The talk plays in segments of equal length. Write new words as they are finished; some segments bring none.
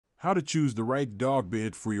How to choose the right dog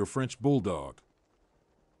bed for your French Bulldog.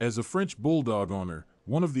 As a French Bulldog owner,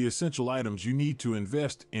 one of the essential items you need to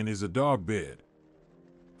invest in is a dog bed.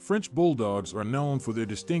 French Bulldogs are known for their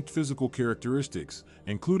distinct physical characteristics,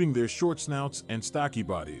 including their short snouts and stocky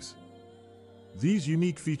bodies. These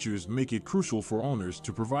unique features make it crucial for owners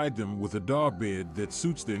to provide them with a dog bed that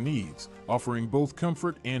suits their needs, offering both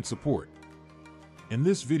comfort and support. In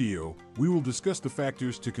this video, we will discuss the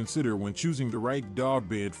factors to consider when choosing the right dog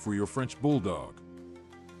bed for your French Bulldog.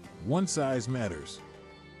 One size matters.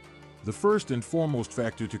 The first and foremost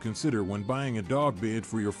factor to consider when buying a dog bed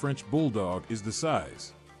for your French Bulldog is the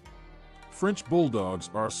size. French Bulldogs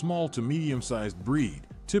are a small to medium-sized breed,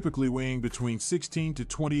 typically weighing between 16 to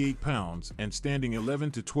 28 pounds and standing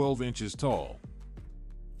 11 to 12 inches tall.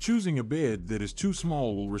 Choosing a bed that is too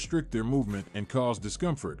small will restrict their movement and cause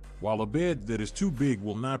discomfort, while a bed that is too big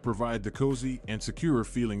will not provide the cozy and secure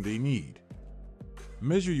feeling they need.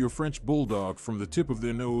 Measure your French Bulldog from the tip of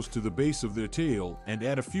their nose to the base of their tail and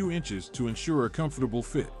add a few inches to ensure a comfortable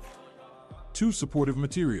fit. 2. Supportive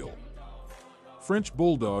material. French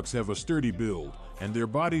Bulldogs have a sturdy build, and their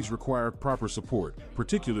bodies require proper support,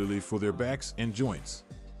 particularly for their backs and joints.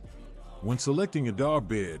 When selecting a dog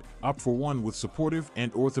bed, opt for one with supportive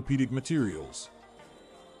and orthopedic materials.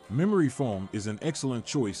 Memory foam is an excellent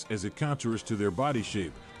choice as it contours to their body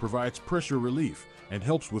shape, provides pressure relief, and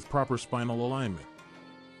helps with proper spinal alignment.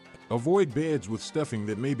 Avoid beds with stuffing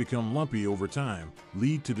that may become lumpy over time,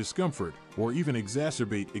 lead to discomfort, or even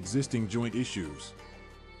exacerbate existing joint issues.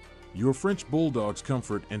 Your French Bulldog's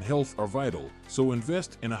comfort and health are vital, so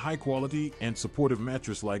invest in a high-quality and supportive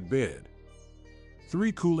mattress-like bed.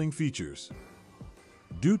 3. Cooling features.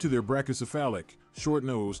 Due to their brachycephalic,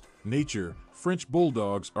 short-nosed nature, French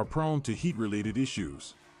Bulldogs are prone to heat-related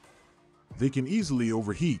issues. They can easily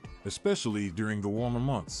overheat, especially during the warmer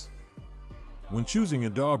months. When choosing a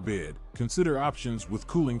dog bed, consider options with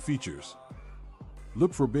cooling features.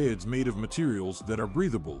 Look for beds made of materials that are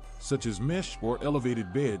breathable, such as mesh or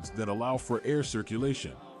elevated beds that allow for air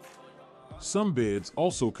circulation. Some beds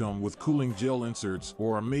also come with cooling gel inserts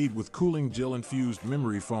or are made with cooling gel-infused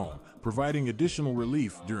memory foam, providing additional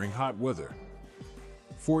relief during hot weather.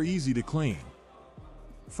 4. Easy to clean.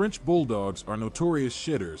 French Bulldogs are notorious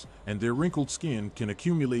shedders, and their wrinkled skin can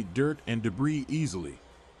accumulate dirt and debris easily.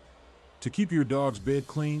 To keep your dog's bed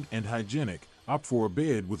clean and hygienic, opt for a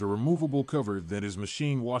bed with a removable cover that is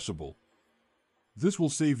machine washable. This will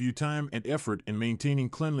save you time and effort in maintaining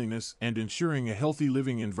cleanliness and ensuring a healthy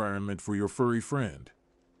living environment for your furry friend.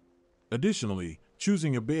 Additionally,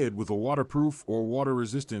 choosing a bed with a waterproof or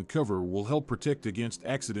water-resistant cover will help protect against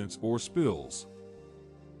accidents or spills.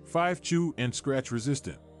 5. Chew and scratch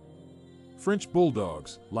resistant. French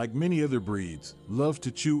Bulldogs, like many other breeds, love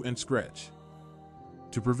to chew and scratch.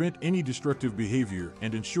 To prevent any destructive behavior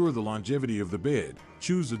and ensure the longevity of the bed,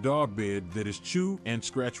 choose a dog bed that is chew and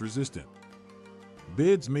scratch resistant.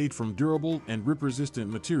 Beds made from durable and rip-resistant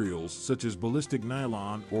materials such as ballistic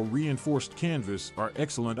nylon or reinforced canvas are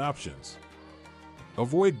excellent options.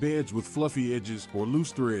 Avoid beds with fluffy edges or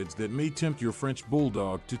loose threads that may tempt your French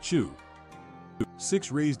Bulldog to chew.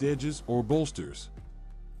 6. Raised edges or bolsters.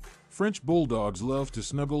 French Bulldogs love to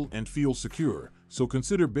snuggle and feel secure, so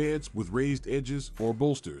consider beds with raised edges or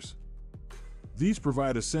bolsters. These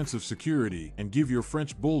provide a sense of security and give your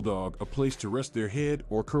French Bulldog a place to rest their head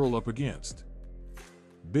or curl up against.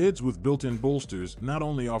 Beds with built-in bolsters not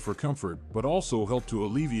only offer comfort, but also help to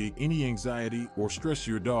alleviate any anxiety or stress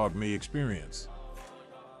your dog may experience.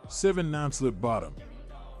 7. Non-slip bottom.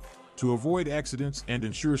 To avoid accidents and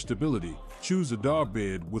ensure stability, choose a dog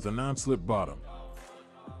bed with a non-slip bottom.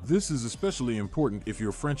 This is especially important if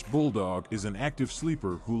your French Bulldog is an active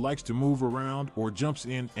sleeper who likes to move around or jumps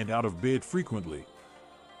in and out of bed frequently.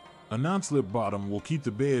 A non-slip bottom will keep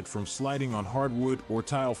the bed from sliding on hardwood or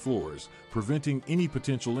tile floors, preventing any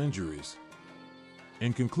potential injuries.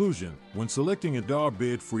 In conclusion, when selecting a dog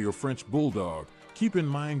bed for your French Bulldog, keep in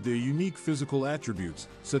mind their unique physical attributes,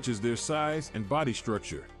 such as their size and body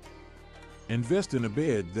structure. Invest in a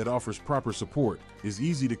bed that offers proper support, is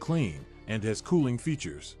easy to clean, and has cooling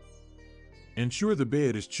features. Ensure the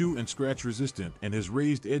bed is chew and scratch resistant and has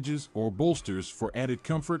raised edges or bolsters for added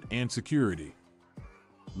comfort and security.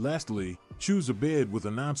 Lastly, choose a bed with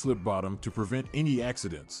a non-slip bottom to prevent any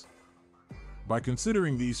accidents. By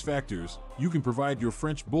considering these factors, you can provide your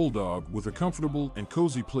French Bulldog with a comfortable and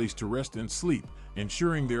cozy place to rest and sleep,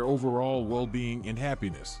 ensuring their overall well-being and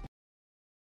happiness.